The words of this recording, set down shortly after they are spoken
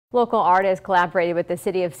Local artists collaborated with the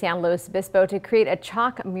city of San Luis Obispo to create a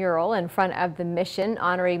chalk mural in front of the mission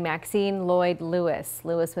honoring Maxine Lloyd Lewis.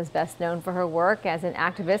 Lewis was best known for her work as an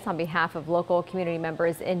activist on behalf of local community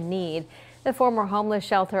members in need. The former homeless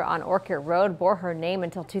shelter on Orchard Road bore her name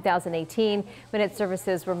until 2018 when its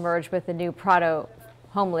services were merged with the new Prado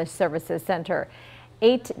Homeless Services Center.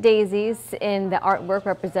 8 daisies in the artwork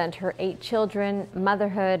represent her 8 children,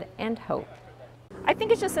 motherhood, and hope. I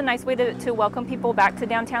think it's just a nice way to welcome people back to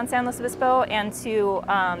downtown San Luis Obispo and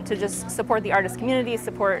to just support the artist community,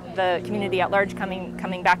 support the community at large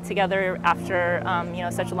coming back together after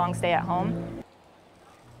such a long stay at home.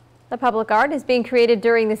 The public art is being created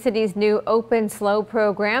during the city's new Open SLO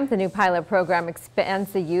program. The new pilot program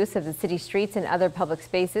expands the use of the city streets and other public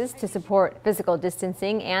spaces to support physical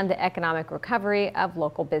distancing and the economic recovery of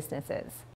local businesses.